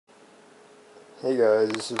Hey guys,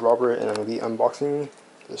 this is Robert and I'm going to be unboxing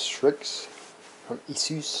the Strix from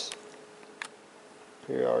ASUS.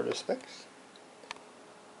 Here are the specs.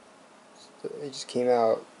 So it just came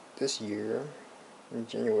out this year in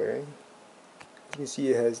January. You can see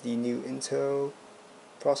it has the new Intel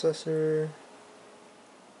processor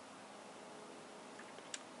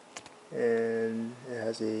and it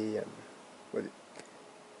has a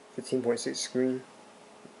 15.6 screen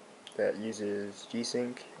that uses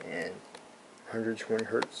Gsync and 120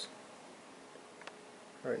 Hz.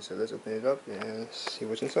 Alright, so let's open it up and see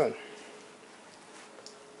what's inside.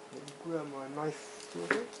 Grab my knife real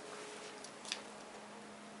quick.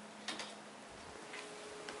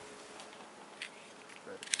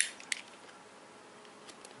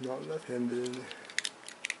 Not left-handed.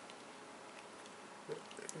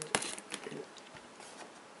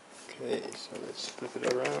 Okay, so let's flip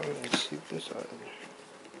it around and see what's inside.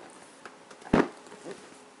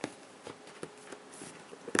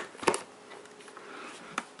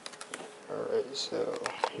 Alright, so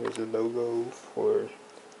here's the logo for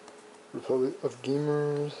Republic of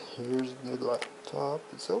Gamers. Here's the laptop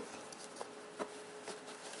itself.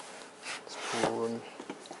 Let's pull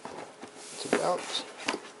it out.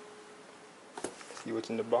 See what's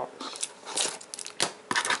in the box.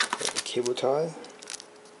 Got the cable tie.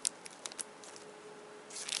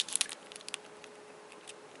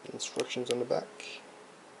 Instructions on the back.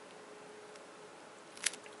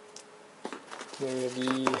 Then we have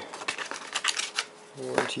the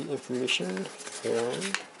warranty information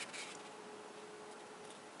form.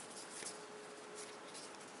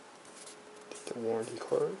 The warranty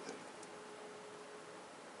card.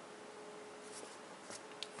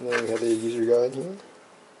 And then we have the user guide here.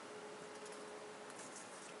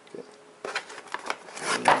 Okay.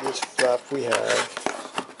 And in this flap we have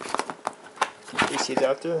the AC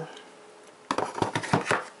adapter.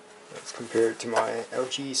 Let's compare it to my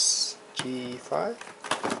LG G5.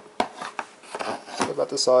 It's about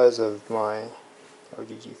the size of my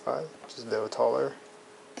LG G5, just a little taller.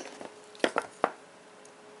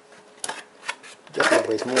 Definitely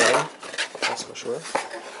weighs more, that's for sure.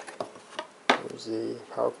 There's the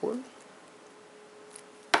power cord.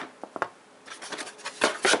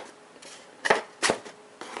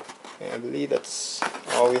 And I believe that's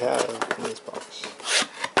all we have in this box.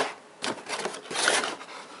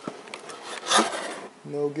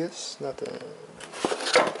 No gifts, nothing.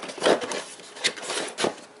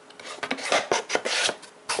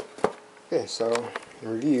 Okay, so in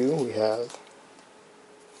review we have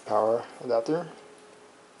power adapter,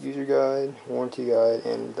 user guide, warranty guide,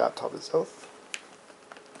 and laptop itself.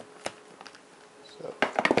 So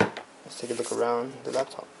let's take a look around the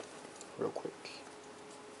laptop real quick.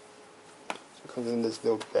 So it comes in this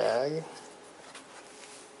little bag.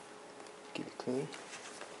 Keep it clean.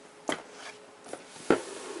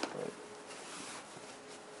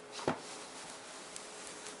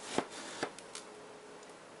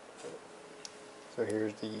 So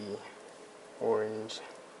here's the orange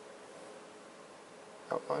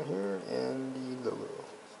outline here and the logo.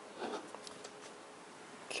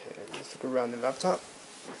 Okay, let's look around the laptop.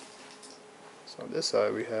 So on this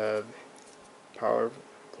side we have power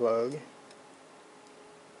plug,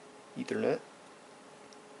 Ethernet,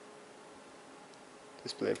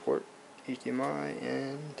 display port, HDMI,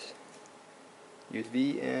 and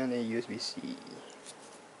USB and a USB-C.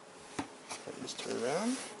 Let's turn it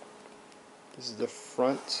around. This is the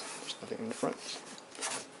front. There's nothing in the front.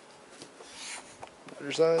 On the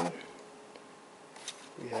other side,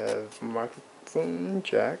 we have microphone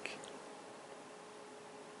jack,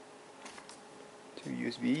 two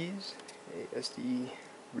USBs, a SD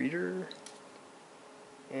reader,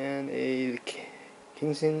 and a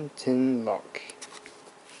Gsync lock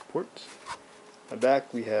port. On the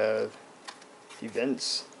back, we have the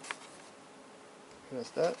vents. And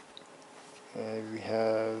that's that. And we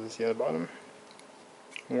have, let's see on the bottom,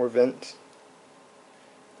 more vent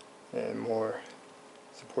and more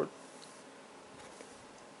support.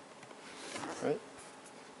 Right.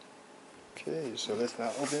 Okay, so let's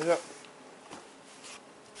now open it up.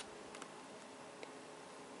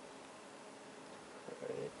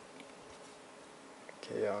 Right.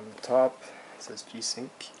 Okay, on the top it says Gsync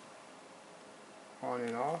on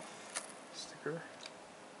and off sticker.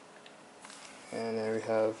 And then we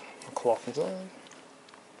have a clock inside.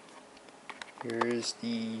 Here is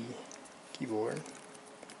the keyboard.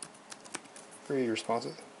 Pretty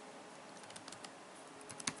responsive.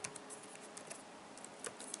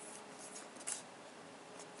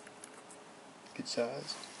 Good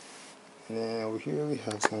size. And then over here we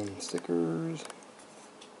have some stickers.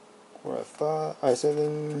 Core i5,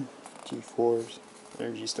 i7, G4s,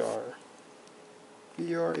 Energy Star.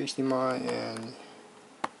 VR, HDMI, and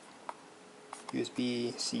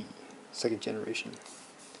USB-C, second generation.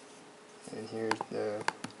 And here's the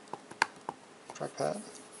trackpad.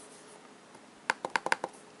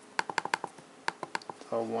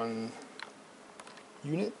 All one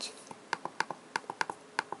unit.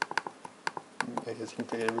 I guess you can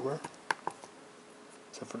fit it everywhere,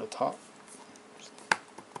 except for the top.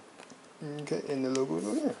 Okay, and the logo is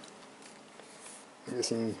over here. I'm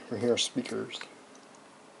guessing right here are speakers.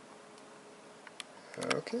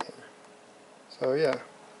 Okay, so yeah,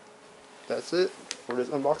 that's it for this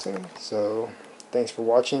unboxing. So thanks for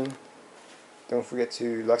watching. Don't forget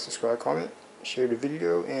to like, subscribe, comment, share the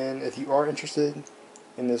video, and if you are interested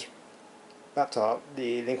in this laptop,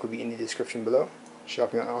 the link will be in the description below.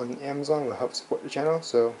 Shopping on Amazon will help support the channel.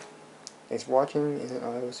 So thanks for watching, and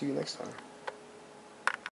I will see you next time.